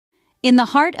In the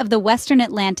heart of the Western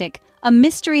Atlantic, a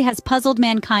mystery has puzzled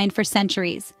mankind for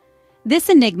centuries. This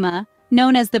enigma,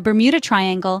 known as the Bermuda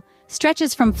Triangle,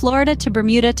 stretches from Florida to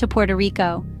Bermuda to Puerto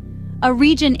Rico. A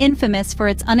region infamous for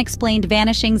its unexplained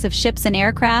vanishings of ships and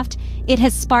aircraft, it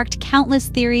has sparked countless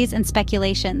theories and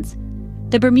speculations.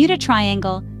 The Bermuda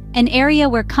Triangle, an area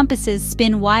where compasses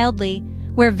spin wildly,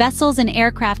 where vessels and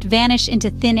aircraft vanish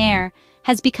into thin air,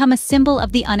 has become a symbol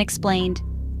of the unexplained.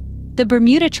 The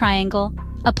Bermuda Triangle,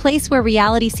 a place where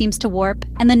reality seems to warp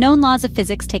and the known laws of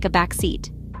physics take a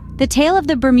backseat. The tale of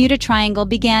the Bermuda Triangle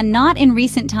began not in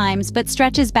recent times but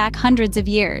stretches back hundreds of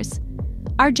years.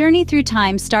 Our journey through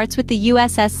time starts with the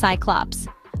USS Cyclops,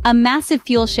 a massive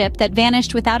fuel ship that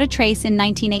vanished without a trace in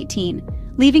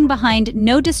 1918, leaving behind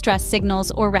no distress signals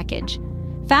or wreckage.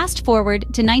 Fast forward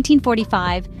to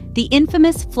 1945, the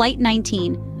infamous Flight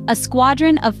 19, a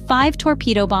squadron of 5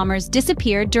 torpedo bombers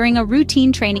disappeared during a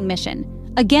routine training mission,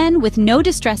 again with no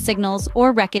distress signals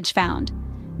or wreckage found.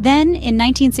 Then, in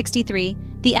 1963,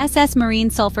 the SS Marine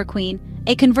Sulphur Queen,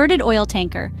 a converted oil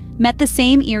tanker, met the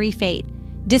same eerie fate,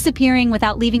 disappearing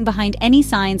without leaving behind any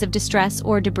signs of distress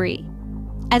or debris.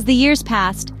 As the years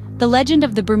passed, the legend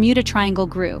of the Bermuda Triangle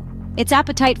grew, its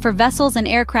appetite for vessels and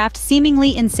aircraft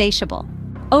seemingly insatiable.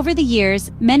 Over the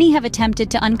years, many have attempted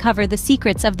to uncover the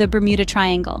secrets of the Bermuda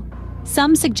Triangle.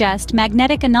 Some suggest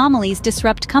magnetic anomalies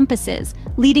disrupt compasses,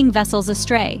 leading vessels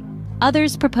astray.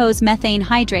 Others propose methane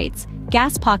hydrates,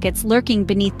 gas pockets lurking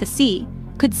beneath the sea,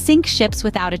 could sink ships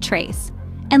without a trace.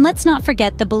 And let's not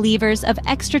forget the believers of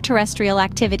extraterrestrial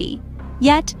activity.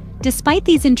 Yet, despite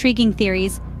these intriguing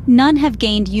theories, none have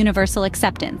gained universal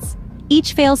acceptance.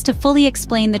 Each fails to fully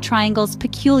explain the triangle's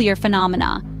peculiar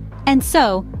phenomena. And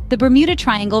so, the Bermuda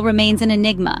Triangle remains an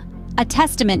enigma, a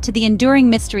testament to the enduring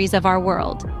mysteries of our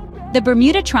world. The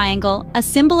Bermuda Triangle, a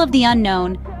symbol of the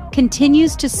unknown,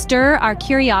 continues to stir our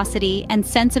curiosity and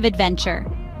sense of adventure.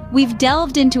 We've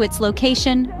delved into its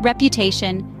location,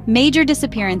 reputation, major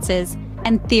disappearances,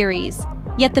 and theories,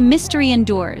 yet the mystery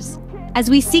endures. As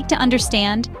we seek to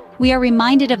understand, we are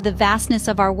reminded of the vastness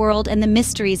of our world and the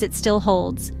mysteries it still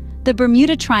holds. The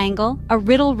Bermuda Triangle, a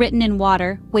riddle written in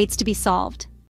water, waits to be solved.